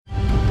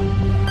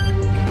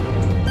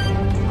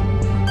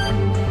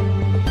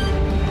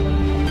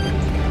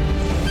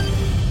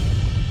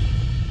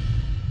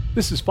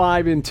This is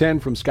 5 in 10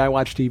 from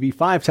Skywatch TV.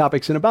 5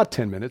 topics in about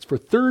 10 minutes for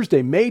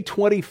Thursday, May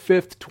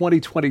 25th,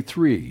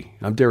 2023.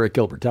 I'm Derek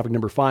Gilbert. Topic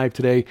number 5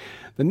 today,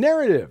 the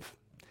narrative.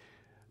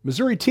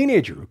 Missouri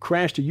teenager who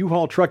crashed a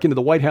U-Haul truck into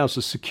the White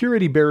House's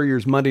security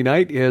barriers Monday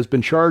night has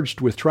been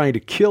charged with trying to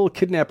kill,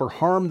 kidnap, or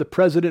harm the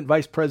president,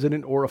 vice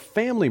president, or a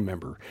family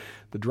member.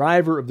 The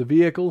driver of the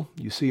vehicle,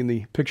 you see in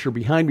the picture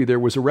behind me there,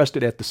 was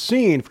arrested at the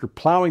scene for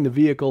plowing the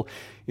vehicle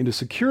into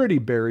security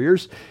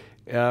barriers.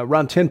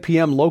 Around 10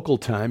 p.m. local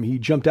time, he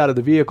jumped out of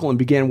the vehicle and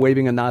began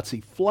waving a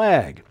Nazi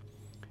flag.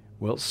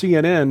 Well,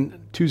 CNN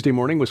Tuesday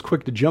morning was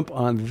quick to jump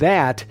on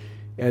that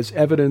as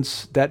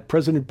evidence that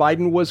President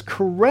Biden was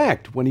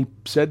correct when he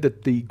said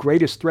that the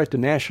greatest threat to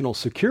national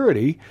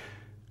security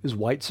is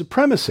white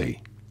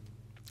supremacy.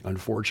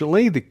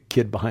 Unfortunately, the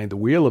kid behind the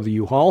wheel of the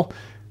U-Haul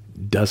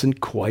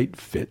doesn't quite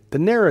fit the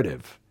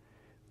narrative.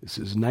 This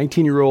is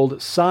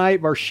 19-year-old Sai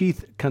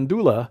Varshith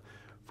Kandula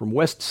from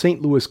West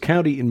St. Louis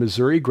County in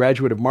Missouri,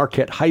 graduate of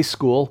Marquette High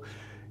School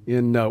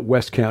in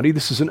West County.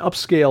 This is an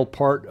upscale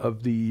part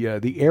of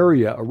the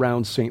area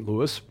around St.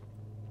 Louis.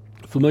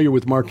 Familiar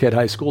with Marquette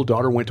High School,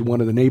 daughter went to one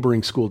of the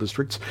neighboring school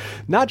districts.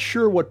 Not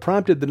sure what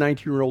prompted the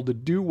 19-year-old to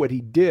do what he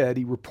did.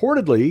 He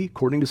reportedly,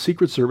 according to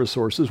Secret Service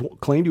sources,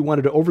 claimed he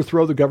wanted to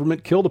overthrow the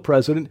government, kill the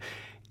president,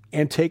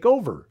 and take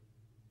over.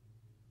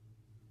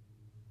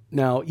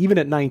 Now, even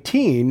at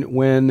 19,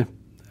 when,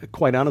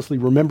 quite honestly,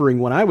 remembering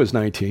when I was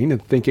 19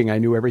 and thinking I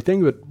knew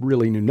everything but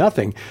really knew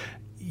nothing,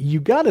 you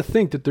got to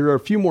think that there are a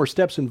few more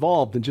steps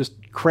involved than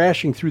just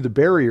crashing through the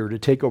barrier to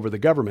take over the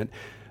government.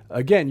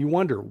 Again, you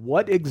wonder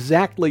what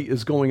exactly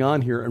is going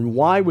on here and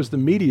why was the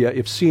media,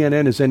 if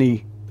CNN is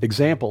any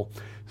example,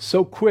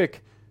 so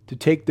quick to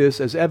take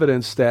this as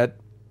evidence that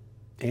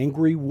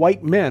angry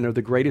white men are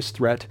the greatest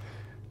threat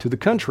to the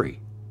country.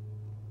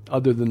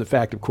 Other than the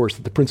fact, of course,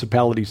 that the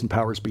principalities and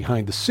powers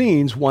behind the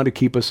scenes want to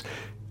keep us,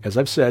 as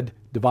I've said,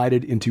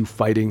 divided into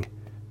fighting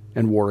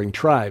and warring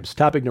tribes.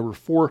 Topic number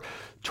 4,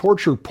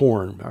 torture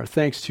porn. Our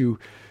thanks to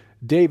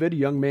David, a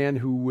young man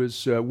who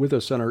was with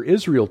us on our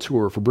Israel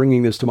tour, for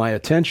bringing this to my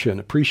attention.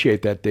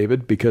 Appreciate that,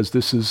 David, because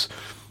this is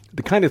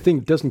the kind of thing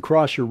that doesn't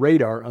cross your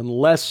radar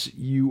unless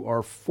you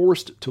are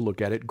forced to look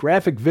at it.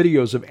 Graphic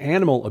videos of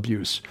animal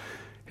abuse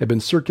have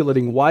been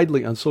circulating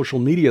widely on social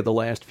media the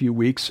last few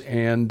weeks,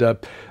 and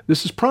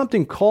this is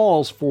prompting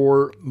calls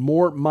for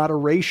more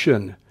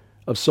moderation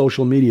of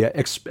social media,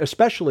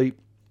 especially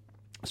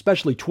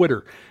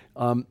Twitter.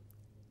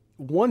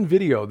 One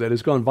video that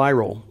has gone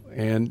viral,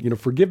 and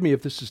forgive me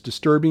if this is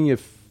disturbing,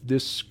 if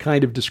this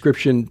kind of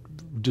description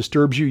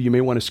disturbs you, you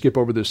may want to skip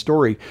over this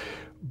story.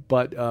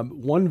 But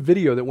one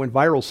video that went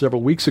viral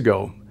several weeks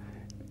ago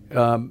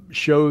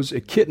shows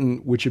a kitten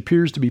which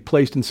appears to be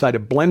placed inside a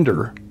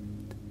blender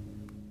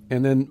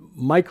and then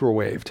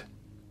microwaved,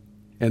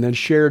 and then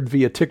shared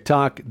via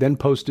TikTok, then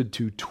posted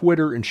to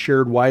Twitter and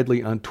shared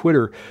widely on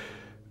Twitter.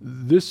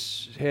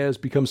 This has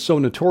become so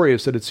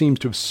notorious that it seems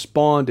to have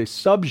spawned a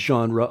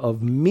subgenre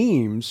of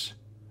memes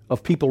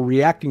of people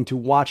reacting to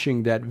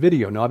watching that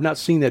video. Now, I've not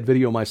seen that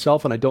video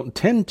myself, and I don't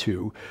intend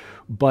to,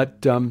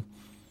 but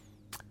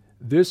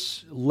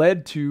this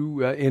led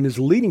to and is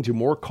leading to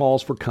more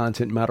calls for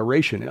content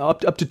moderation. Up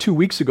to 2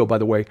 weeks ago, by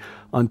the way,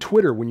 on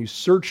Twitter, when you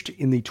searched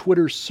in the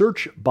Twitter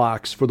search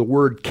box for the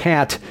word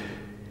cat,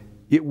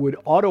 it would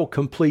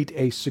auto-complete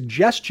a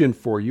suggestion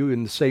for you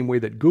in the same way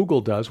that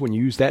Google does when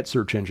you use that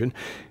search engine.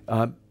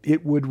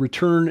 It would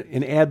return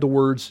and add the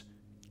words,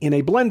 in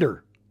a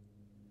blender.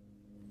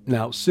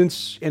 Now,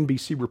 since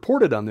NBC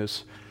reported on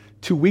this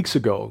 2 weeks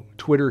ago,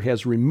 Twitter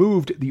has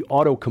removed the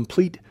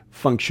auto-complete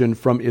function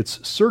from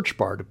its search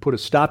bar to put a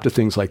stop to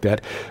things like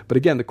that. But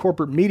again, the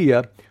corporate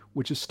media,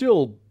 which is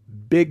still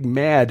big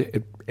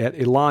mad at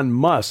Elon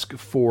Musk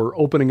for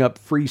opening up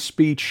free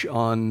speech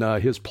on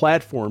his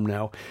platform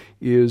now,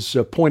 is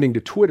pointing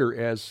to Twitter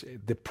as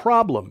the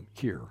problem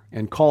here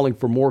and calling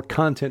for more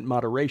content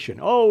moderation.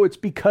 Oh, it's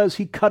because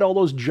he cut all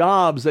those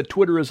jobs that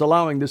Twitter is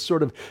allowing this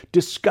sort of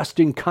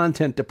disgusting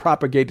content to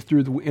propagate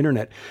through the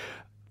internet.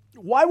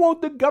 Why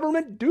won't the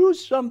government do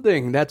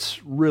something?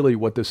 That's really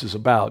what this is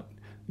about,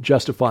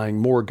 justifying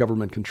more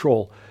government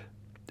control.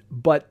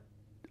 But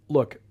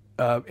look,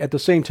 at the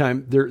same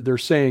time, they're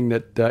saying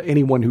that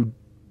anyone who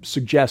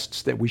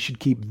suggests that we should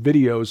keep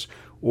videos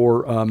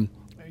or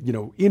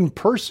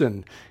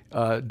in-person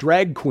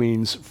drag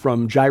queens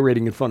from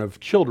gyrating in front of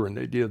children,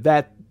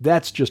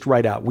 that's just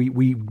right out.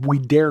 We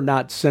dare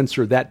not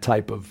censor that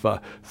type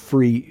of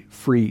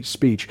free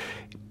speech.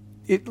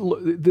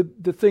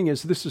 The thing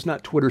is, this is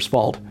not Twitter's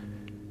fault.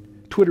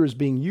 Twitter is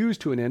being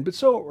used to an end, but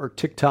so are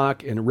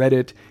TikTok and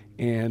Reddit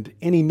and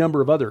any number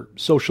of other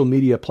social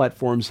media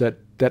platforms that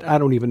I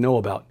don't even know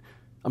about.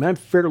 I mean, I'm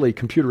fairly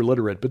computer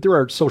literate, but there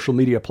are social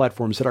media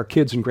platforms that our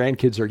kids and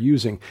grandkids are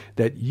using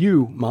that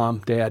you, Mom,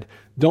 Dad,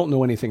 don't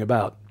know anything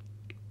about.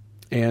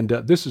 And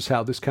this is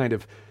how this kind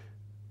of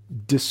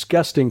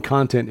disgusting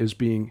content is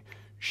being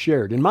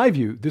shared. In my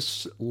view,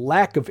 this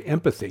lack of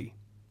empathy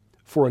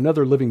for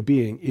another living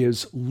being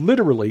is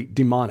literally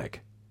demonic.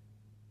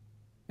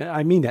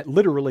 I mean that,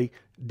 literally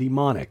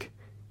demonic.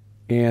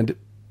 And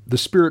the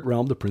spirit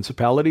realm, the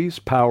principalities,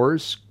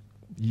 powers,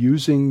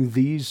 using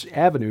these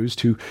avenues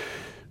to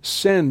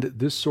send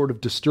this sort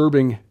of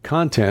disturbing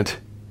content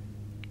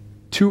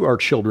to our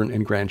children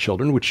and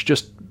grandchildren, which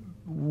just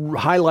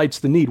highlights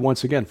the need,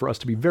 once again, for us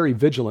to be very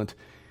vigilant,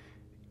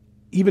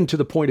 even to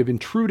the point of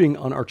intruding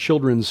on our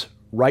children's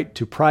right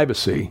to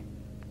privacy,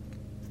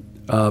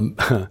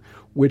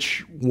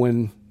 which,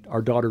 when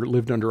our daughter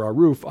lived under our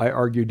roof, I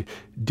argued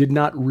did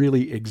not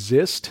really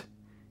exist,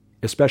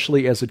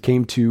 especially as it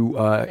came to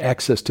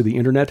access to the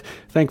internet.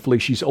 Thankfully,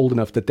 she's old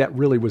enough that that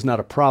really was not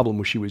a problem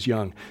when she was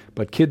young.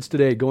 But kids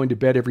today going to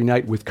bed every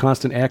night with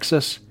constant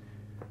access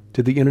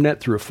to the internet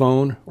through a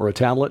phone or a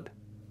tablet,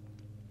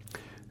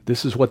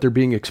 this is what they're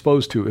being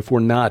exposed to if we're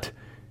not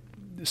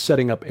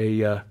setting up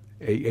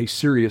a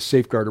serious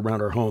safeguard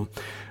around our home.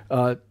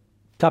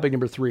 Topic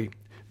number 3,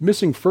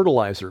 missing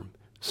fertilizer.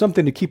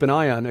 Something to keep an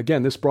eye on.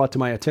 Again, this brought to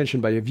my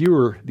attention by a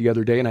viewer the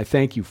other day, and I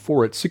thank you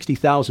for it.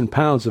 60,000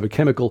 pounds of a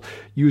chemical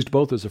used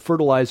both as a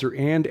fertilizer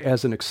and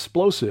as an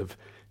explosive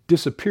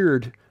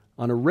disappeared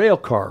on a rail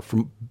car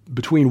from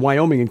between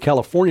Wyoming and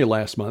California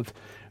last month.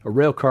 A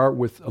rail car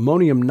with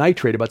ammonium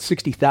nitrate, about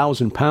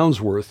 60,000 pounds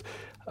worth,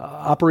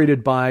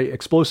 operated by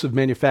explosive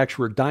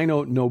manufacturer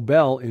Dyno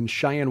Nobel in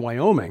Cheyenne,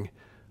 Wyoming,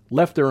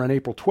 left there on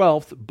April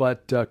 12th,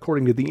 but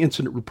according to the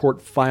incident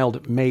report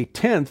filed May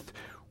 10th,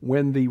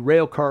 when the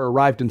rail car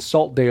arrived in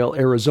Saltdale,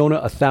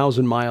 Arizona,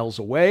 1,000 miles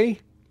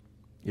away,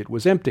 it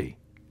was empty.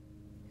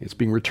 It's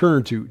being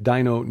returned to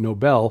Dyno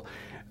Nobel.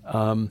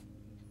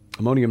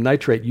 Ammonium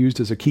nitrate used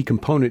as a key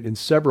component in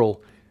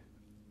several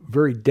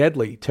very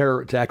deadly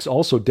terror attacks,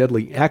 also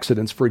deadly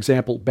accidents. For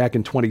example, back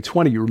in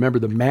 2020, you remember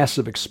the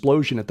massive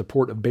explosion at the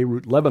port of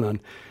Beirut,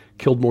 Lebanon,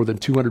 killed more than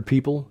 200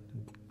 people,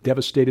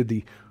 devastated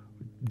the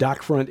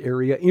dockfront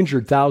area,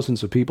 injured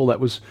thousands of people.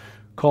 That was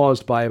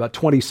caused by about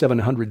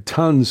 2,700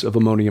 tons of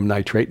ammonium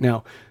nitrate.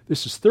 Now,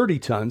 this is 30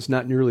 tons,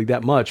 not nearly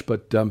that much,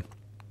 but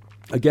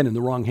again, in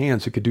the wrong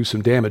hands, it could do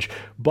some damage.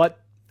 But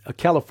a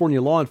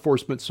California law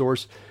enforcement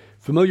source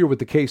familiar with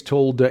the case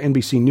told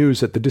NBC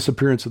News that the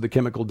disappearance of the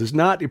chemical does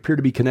not appear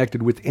to be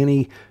connected with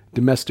any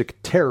domestic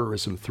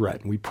terrorism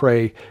threat. And we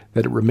pray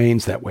that it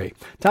remains that way.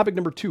 Topic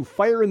number 2,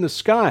 fire in the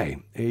sky.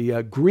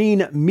 A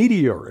green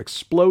meteor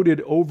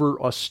exploded over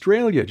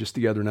Australia just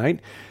the other night.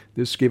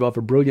 This gave off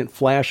a brilliant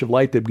flash of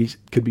light that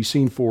could be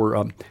seen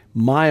for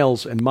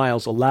miles and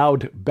miles, a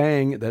loud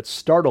bang that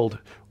startled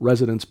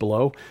residents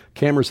below.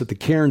 Cameras at the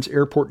Cairns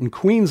Airport in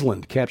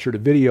Queensland captured a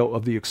video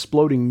of the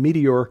exploding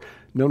meteor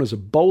known as a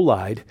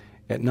bolide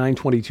at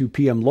 9:22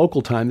 p.m.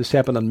 local time. This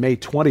happened on May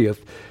 20th.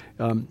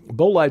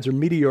 Bolides are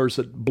meteors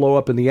that blow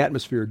up in the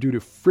atmosphere due to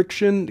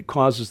friction. It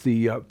causes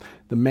the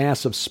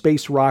mass of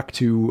space rock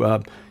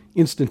to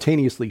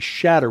instantaneously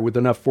shatter with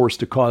enough force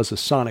to cause a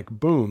sonic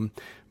boom.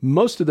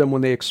 Most of them,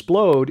 when they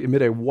explode,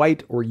 emit a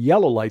white or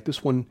yellow light.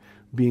 This one,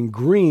 being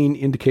green,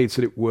 indicates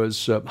that it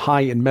was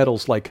high in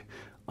metals like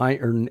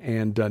iron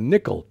and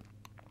nickel.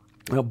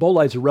 Now,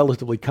 bolides are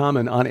relatively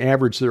common. On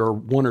average, there are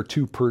 1 or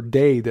 2 per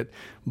day that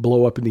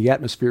blow up in the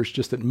atmosphere. It's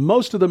just that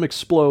most of them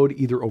explode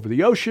either over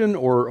the ocean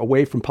or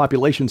away from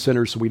population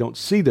centers, so we don't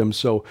see them.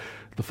 So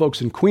the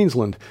folks in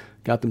Queensland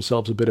got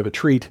themselves a bit of a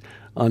treat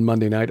on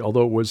Monday night,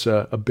 although it was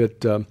a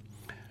bit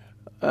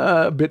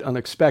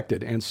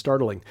unexpected and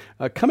startling.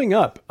 Coming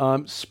up,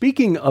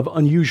 speaking of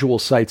unusual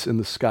sights in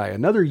the sky,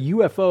 another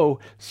UFO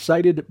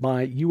sighted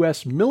by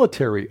U.S.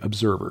 military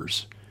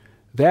observers.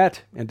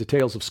 That and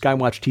details of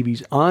Skywatch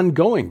TV's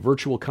ongoing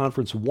virtual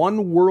conference,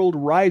 One World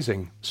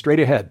Rising, straight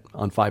ahead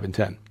on 5 and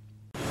 10.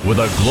 With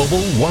a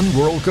global one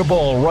world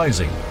cabal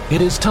rising,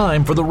 it is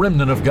time for the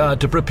remnant of God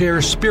to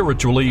prepare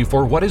spiritually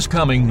for what is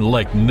coming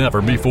like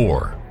never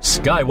before.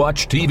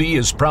 Skywatch TV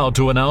is proud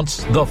to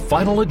announce the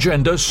Final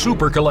Agenda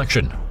Super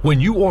Collection.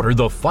 When you order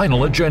the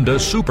Final Agenda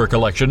Super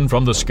Collection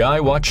from the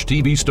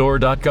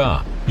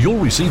SkywatchTVStore.com, you'll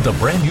receive the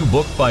brand new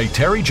book by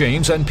Terry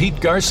James and Pete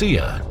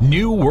Garcia,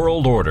 New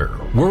World Order,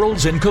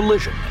 Worlds in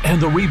Collision,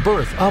 and the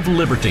Rebirth of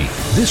Liberty.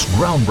 This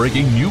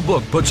groundbreaking new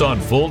book puts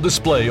on full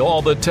display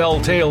all the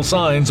telltale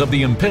signs of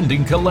the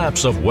impending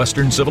collapse of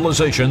Western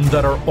civilization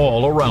that are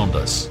all around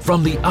us.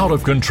 From the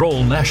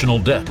out-of-control national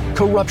debt,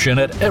 corruption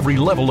at every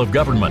level of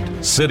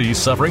government, cities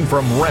suffering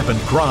from rampant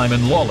crime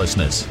and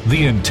lawlessness,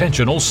 the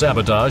intentional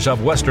sabotage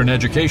of Western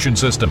education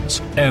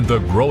systems, and the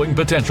growing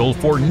potential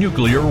for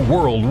nuclear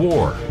world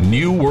war.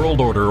 New World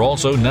Order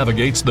also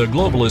navigates the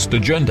globalist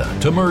agenda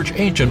to merge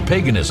ancient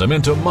paganism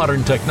into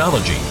modern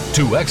technology,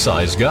 to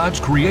excise God's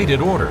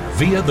created order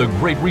via the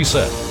Great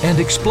Reset, and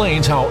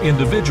explains how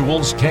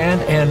individuals can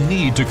and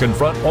need to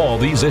confront all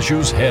these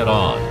issues head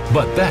on.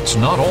 But that's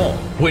not all.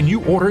 When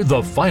you order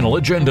the Final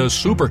Agenda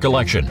Super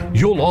Collection,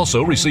 you'll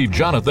also receive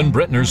Jonathan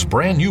Brentner's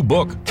brand new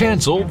book,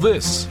 Cancel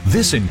This.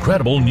 This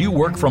incredible new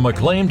work from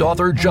acclaimed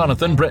author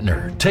Jonathan Jonathan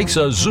Brittner takes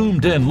a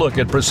zoomed-in look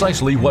at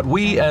precisely what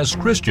we as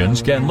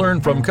Christians can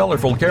learn from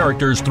colorful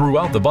characters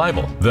throughout the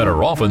Bible that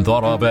are often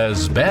thought of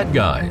as bad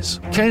guys.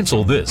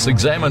 Cancel This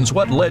examines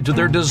what led to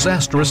their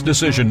disastrous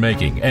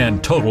decision-making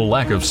and total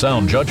lack of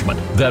sound judgment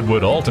that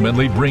would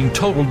ultimately bring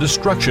total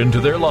destruction to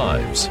their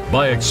lives.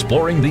 By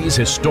exploring these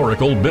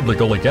historical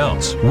biblical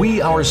accounts,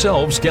 we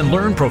ourselves can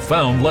learn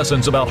profound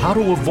lessons about how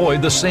to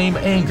avoid the same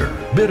anger,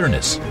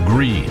 bitterness,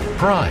 greed,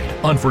 pride,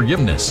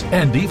 unforgiveness,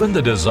 and even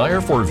the desire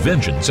for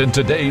vengeance in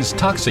today's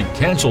toxic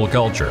cancel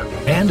culture.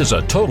 And as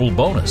a total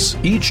bonus,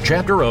 each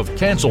chapter of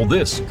Cancel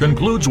This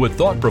concludes with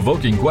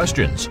thought-provoking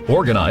questions,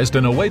 organized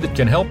in a way that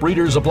can help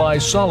readers apply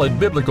solid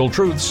biblical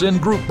truths in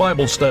group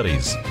Bible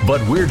studies.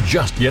 But we're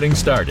just getting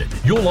started.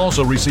 You'll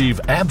also receive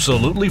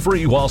absolutely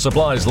free while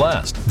supplies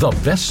last, the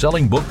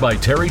best-selling book by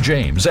Terry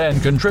James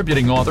and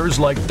contributing authors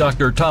like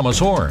Dr. Thomas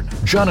Horn,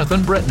 Jonathan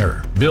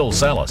Brittner, Bill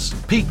Salus,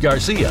 Pete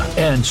Garcia,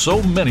 and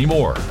so many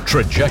more.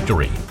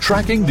 Trajectory,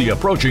 Tracking the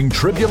Approaching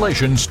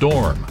Tribulation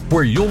Storm,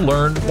 where you'll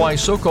learn why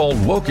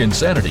so-called woke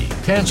insanity,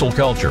 cancel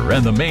culture,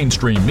 and the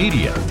mainstream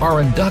media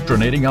are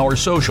indoctrinating our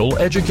social,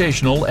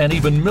 educational, and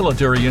even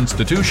military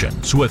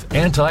institutions with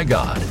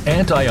anti-God,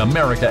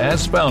 anti-America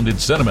as founded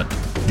sentiment.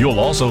 You'll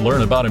also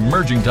learn about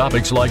emerging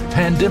topics like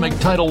pandemic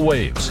tidal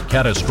waves,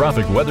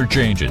 catastrophic weather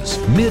changes,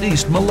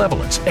 Mideast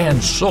malevolence,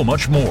 and so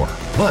much more.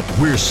 But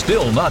we're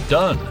still not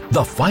done.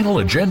 The Final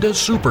Agenda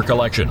Super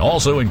Collection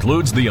also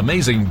includes the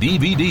amazing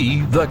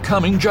DVD, The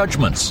Coming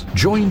Judgments.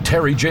 Join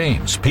Terry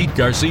James, Pete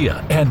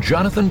Garcia, and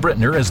Jonathan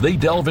Brittner as they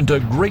delve into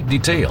great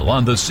detail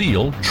on the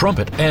seal,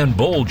 trumpet, and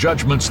bowl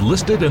judgments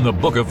listed in the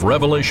book of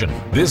Revelation.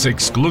 This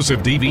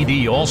exclusive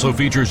DVD also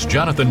features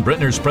Jonathan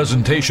Brittner's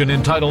presentation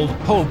entitled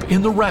Hope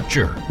in the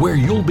Rapture, where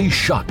you'll be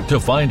shocked to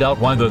find out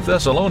why the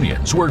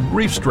Thessalonians were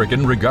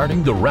grief-stricken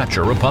regarding the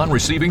rapture upon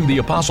receiving the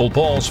Apostle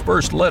Paul's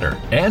first letter,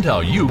 and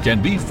how you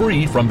can be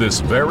free from this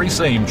very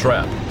same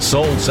trap.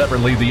 Sold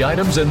separately, the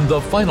items in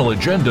the Final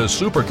Agenda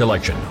Super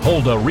Collection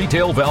hold a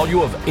retail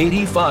value of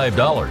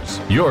 $85.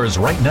 Yours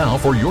right now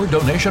for your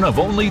donation of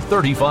only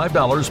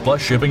 $35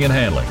 plus shipping and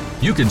handling.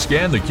 You can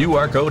scan the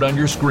QR code on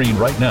your screen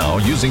right now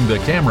using the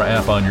camera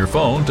app on your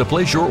phone to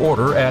place your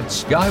order at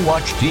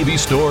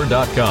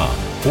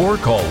skywatchtvstore.com. Or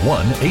call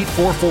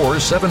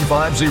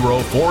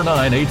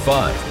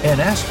 1-844-750-4985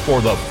 and ask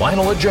for the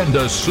Final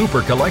Agenda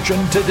Super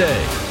Collection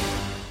today.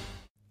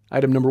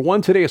 Item number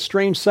 1 today, a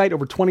strange sight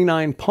over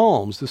 29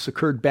 Palms. This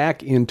occurred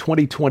back in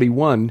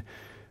 2021.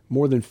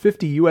 More than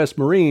 50 U.S.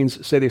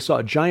 Marines say they saw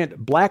a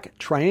giant black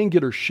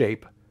triangular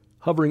shape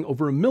hovering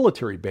over a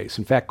military base.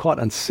 In fact, caught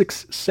on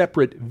 6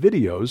 separate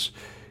videos.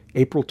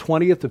 April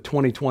 20th of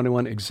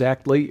 2021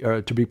 exactly,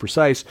 to be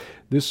precise.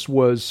 This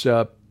was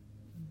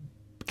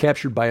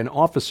captured by an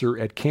officer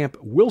at Camp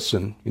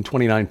Wilson in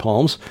 29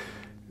 Palms.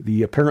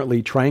 The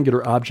apparently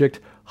triangular object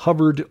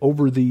hovered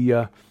over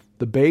the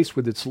base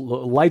with its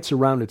lights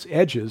around its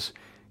edges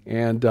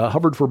and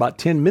hovered for about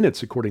 10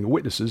 minutes, according to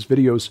witnesses.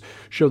 Videos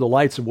show the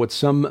lights of what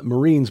some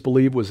Marines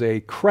believe was a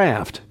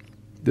craft.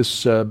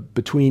 This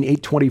between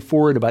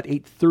 8:24 and about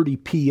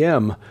 8:30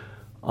 p.m.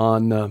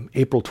 on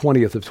April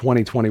 20th of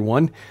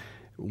 2021.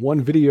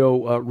 One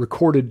video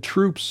recorded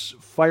troops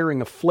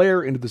firing a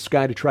flare into the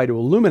sky to try to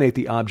illuminate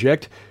the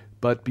object,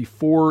 but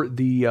before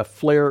the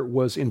flare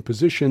was in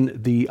position,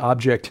 the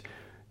object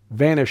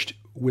vanished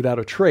without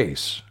a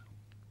trace.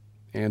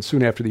 And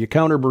soon after the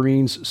encounter,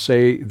 Marines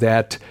say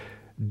that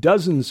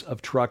dozens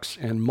of trucks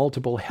and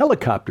multiple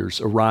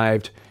helicopters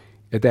arrived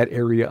at that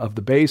area of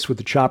the base, with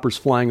the choppers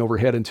flying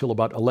overhead until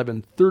about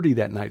 11:30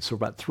 that night, so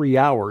about 3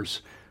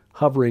 hours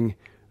hovering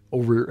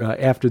over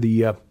after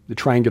the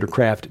triangular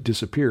craft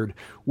disappeared.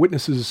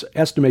 Witnesses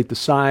estimate the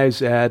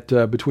size at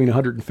between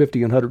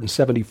 150 and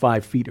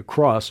 175 feet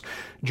across.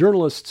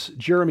 Journalists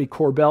Jeremy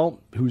Corbell,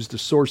 who's the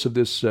source of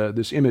this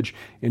image,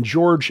 and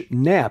George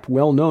Knapp,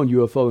 well-known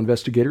UFO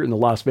investigator in the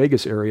Las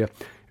Vegas area,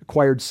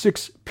 acquired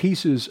 6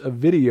 pieces of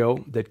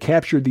video that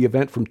captured the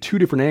event from 2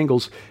 different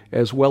angles,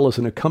 as well as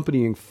an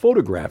accompanying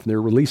photograph, and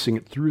they're releasing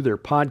it through their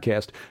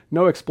podcast.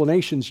 No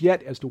explanations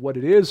yet as to what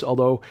it is,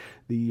 although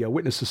the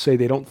witnesses say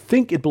they don't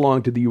think it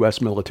belonged to the U.S.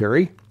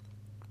 military.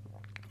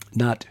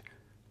 Not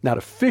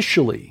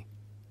officially,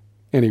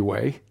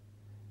 anyway.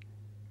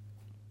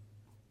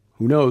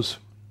 Who knows?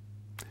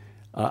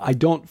 I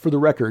don't, for the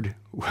record,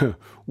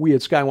 we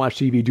at Skywatch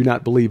TV do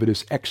not believe it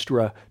is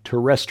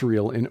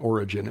extraterrestrial in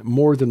origin.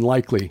 More than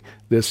likely,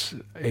 this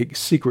a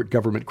secret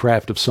government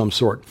craft of some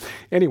sort.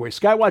 Anyway,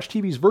 Skywatch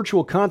TV's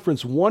virtual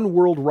conference, One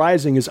World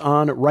Rising, is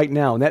on right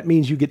now, and that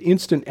means you get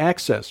instant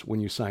access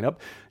when you sign up.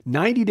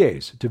 90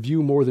 days to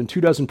view more than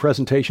 24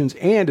 presentations,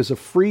 and as a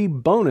free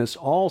bonus,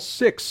 all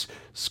 6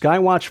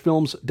 Skywatch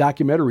Films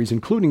documentaries,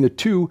 including the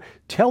 2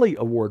 Telly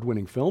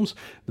Award-winning films.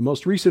 The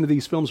most recent of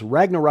these films,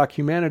 Ragnarok: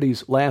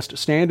 Humanity's Last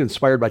Stand,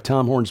 inspired by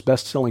Tom Horn's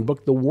best-selling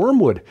book, The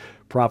Wormwood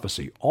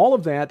Prophecy. All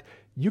of that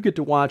you get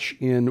to watch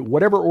in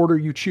whatever order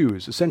you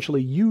choose.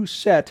 Essentially, you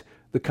set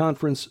the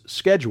conference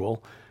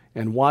schedule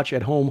and watch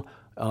at home,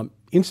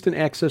 instant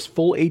access,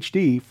 full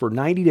HD for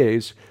 90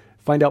 days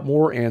Find out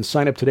more and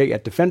sign up today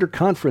at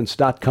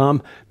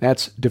DefenderConference.com.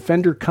 That's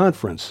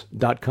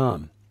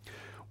DefenderConference.com.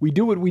 We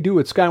do what we do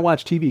at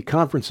Skywatch TV,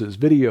 conferences,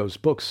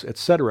 videos, books,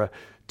 etc.,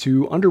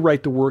 to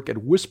underwrite the work at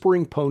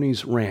Whispering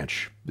Ponies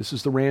Ranch. This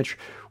is the ranch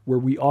where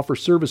we offer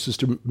services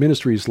to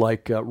ministries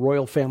like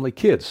Royal Family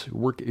Kids, who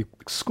work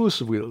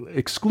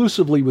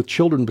exclusively with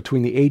children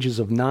between the ages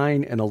of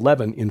 9 and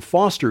 11 in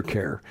foster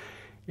care.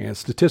 And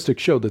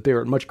statistics show that they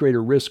are at much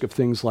greater risk of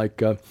things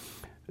like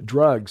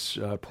drugs,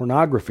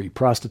 pornography,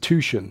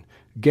 prostitution,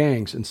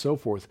 gangs, and so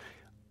forth.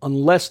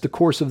 Unless the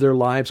course of their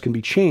lives can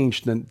be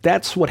changed, then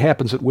that's what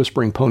happens at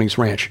Whispering Ponies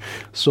Ranch.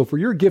 So for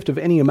your gift of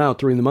any amount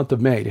during the month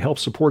of May to help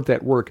support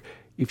that work,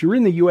 if you're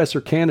in the U.S.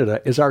 or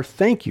Canada, as our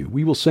thank you,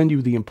 we will send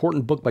you the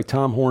important book by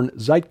Tom Horn,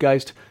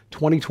 Zeitgeist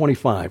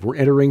 2025. We're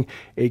entering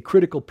a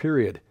critical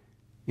period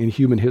in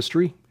human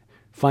history.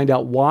 Find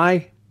out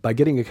why by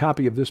getting a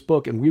copy of this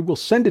book, and we will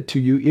send it to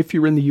you if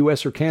you're in the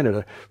U.S. or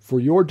Canada for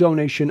your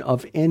donation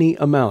of any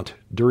amount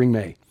during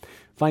May.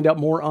 Find out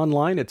more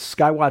online at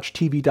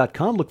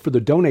skywatchtv.com. Look for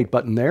the donate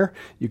button there.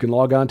 You can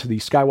log on to the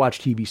Skywatch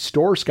TV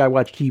store,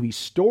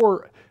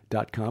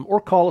 skywatchtvstore.com,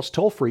 or call us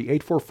toll-free,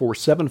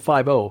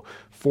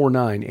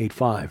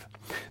 844-750-4985.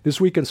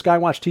 This week on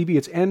Skywatch TV,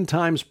 it's End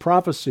Times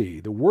Prophecy,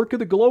 the work of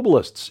the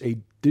globalists, a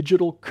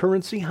digital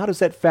currency. How does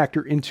that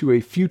factor into a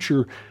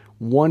future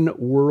one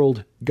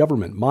world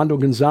government? Mondo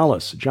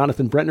Gonzalez,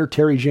 Jonathan Brentner,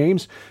 Terry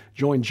James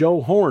join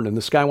Joe Horn and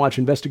the Skywatch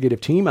investigative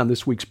team on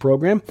this week's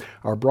program.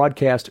 Our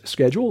broadcast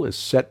schedule is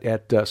set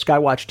at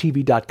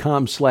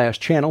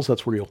skywatchtv.com/channels.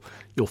 That's where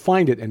you'll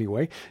find it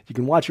anyway. You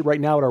can watch it right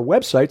now at our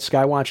website,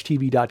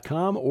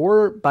 skywatchtv.com,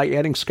 or by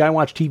adding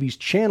Skywatch TV's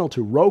channel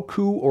to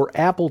Roku or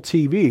Apple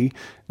TV.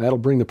 That'll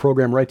bring the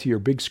program right to your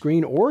big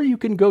screen. Or you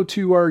can go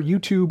to our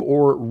YouTube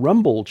or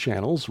Rumble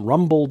channels,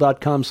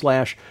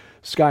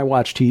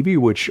 rumble.com/Skywatch TV,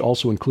 which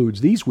also includes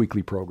these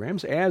weekly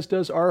programs, as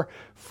does our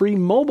free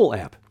mobile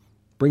app.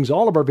 Brings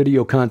all of our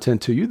video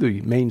content to you, the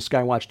main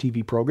Skywatch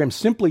TV program,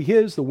 Simply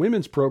His, the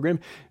women's program,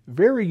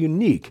 very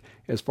unique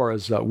as far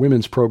as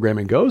women's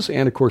programming goes,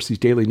 and of course these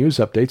daily news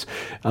updates.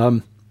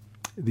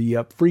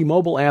 The free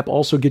mobile app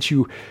also gets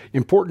you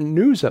important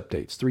news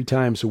updates 3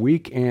 times a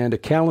week and a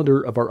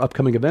calendar of our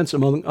upcoming events,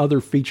 among other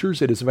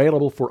features. It is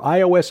available for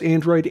iOS,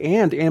 Android,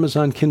 and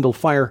Amazon Kindle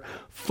Fire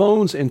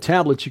phones and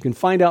tablets. You can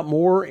find out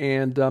more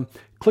and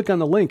click on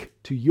the link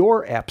to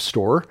your app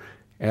store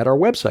at our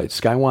website,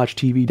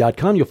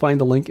 skywatchtv.com. You'll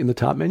find the link in the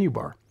top menu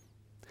bar.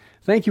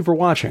 Thank you for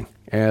watching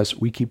as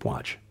we keep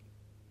watch.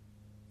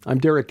 I'm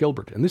Derek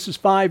Gilbert, and this is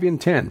 5 in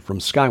 10 from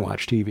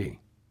Skywatch TV.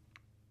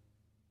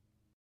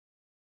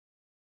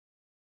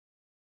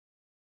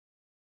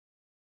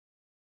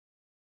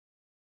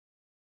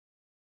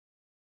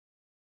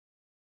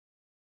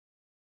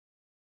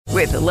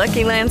 With the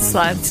Lucky Land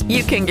Slots,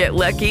 you can get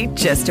lucky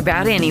just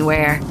about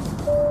anywhere.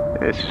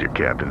 This is your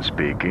captain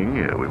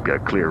speaking. We've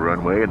got clear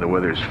runway and the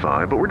weather's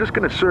fine, but we're just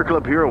going to circle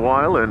up here a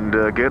while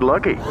and get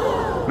lucky.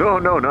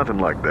 No, nothing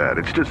like that.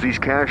 It's just these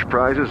cash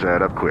prizes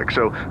add up quick.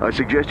 So I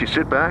suggest you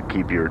sit back,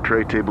 keep your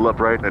tray table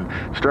upright, and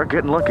start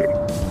getting lucky.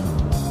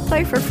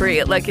 Play for free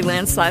at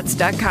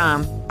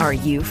LuckyLandSlots.com. Are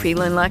you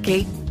feeling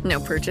lucky? No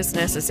purchase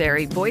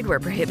necessary. Void where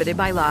prohibited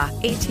by law.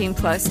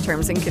 18+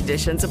 terms and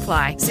conditions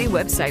apply. See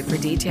website for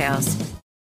details.